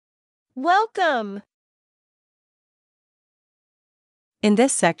Welcome! In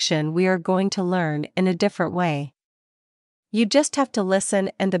this section, we are going to learn in a different way. You just have to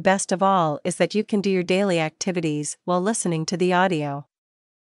listen, and the best of all is that you can do your daily activities while listening to the audio.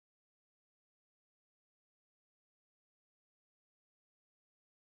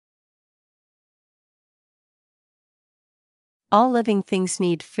 All living things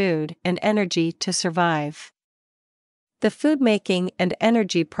need food and energy to survive. The food making and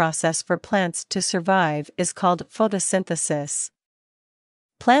energy process for plants to survive is called photosynthesis.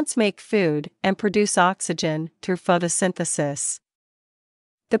 Plants make food and produce oxygen through photosynthesis.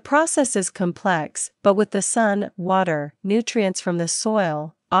 The process is complex, but with the sun, water, nutrients from the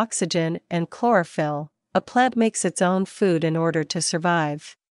soil, oxygen, and chlorophyll, a plant makes its own food in order to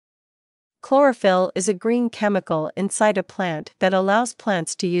survive. Chlorophyll is a green chemical inside a plant that allows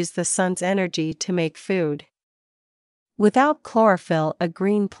plants to use the sun's energy to make food. Without chlorophyll, a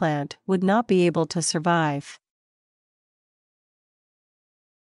green plant would not be able to survive.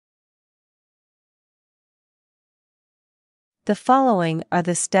 The following are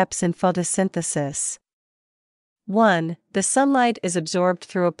the steps in photosynthesis. 1. The sunlight is absorbed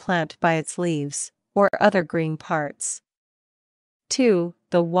through a plant by its leaves, or other green parts. 2.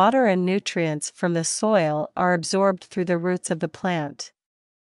 The water and nutrients from the soil are absorbed through the roots of the plant.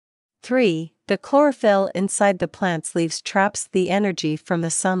 3. The chlorophyll inside the plant's leaves traps the energy from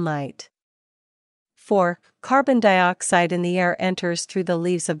the sunlight. 4. Carbon dioxide in the air enters through the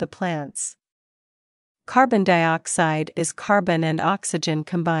leaves of the plants. Carbon dioxide is carbon and oxygen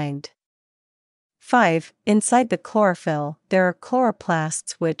combined. 5. Inside the chlorophyll, there are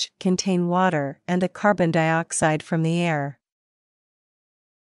chloroplasts which contain water and the carbon dioxide from the air.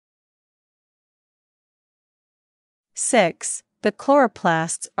 6. The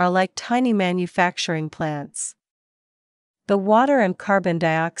chloroplasts are like tiny manufacturing plants. The water and carbon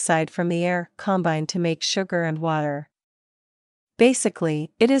dioxide from the air combine to make sugar and water.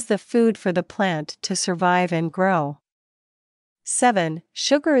 Basically, it is the food for the plant to survive and grow. 7.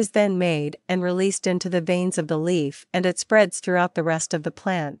 Sugar is then made and released into the veins of the leaf, and it spreads throughout the rest of the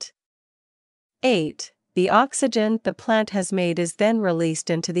plant. 8. The oxygen the plant has made is then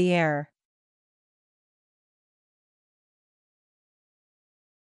released into the air.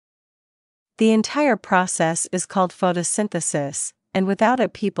 The entire process is called photosynthesis, and without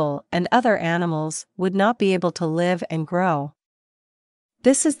it people and other animals would not be able to live and grow.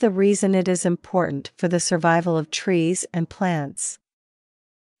 This is the reason it is important for the survival of trees and plants.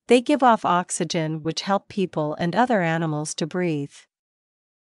 They give off oxygen which help people and other animals to breathe.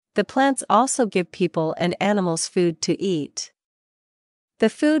 The plants also give people and animals food to eat. The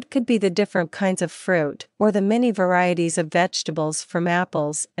food could be the different kinds of fruit or the many varieties of vegetables from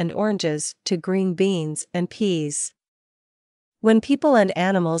apples and oranges to green beans and peas. When people and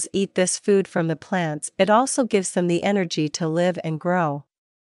animals eat this food from the plants, it also gives them the energy to live and grow.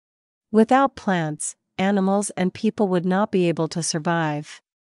 Without plants, animals and people would not be able to survive.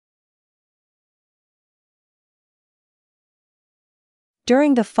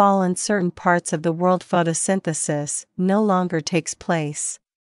 During the fall, in certain parts of the world, photosynthesis no longer takes place.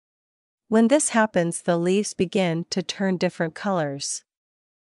 When this happens, the leaves begin to turn different colors.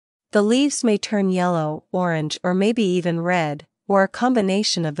 The leaves may turn yellow, orange, or maybe even red, or a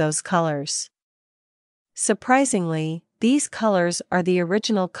combination of those colors. Surprisingly, these colors are the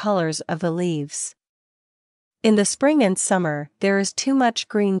original colors of the leaves. In the spring and summer, there is too much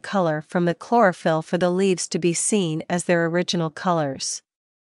green color from the chlorophyll for the leaves to be seen as their original colors.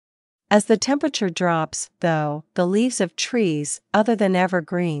 As the temperature drops, though, the leaves of trees, other than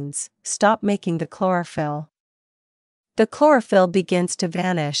evergreens, stop making the chlorophyll. The chlorophyll begins to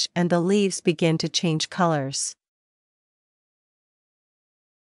vanish and the leaves begin to change colors.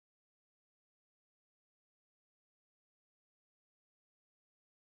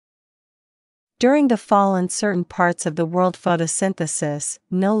 During the fall, in certain parts of the world, photosynthesis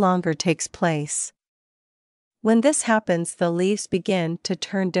no longer takes place. When this happens, the leaves begin to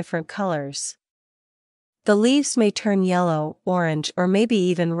turn different colors. The leaves may turn yellow, orange, or maybe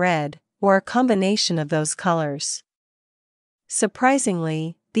even red, or a combination of those colors.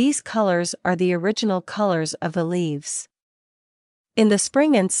 Surprisingly, these colors are the original colors of the leaves. In the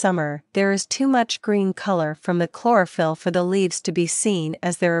spring and summer, there is too much green color from the chlorophyll for the leaves to be seen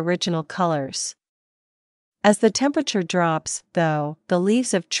as their original colors. As the temperature drops, though, the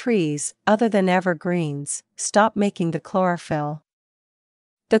leaves of trees, other than evergreens, stop making the chlorophyll.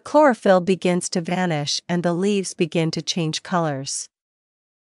 The chlorophyll begins to vanish and the leaves begin to change colors.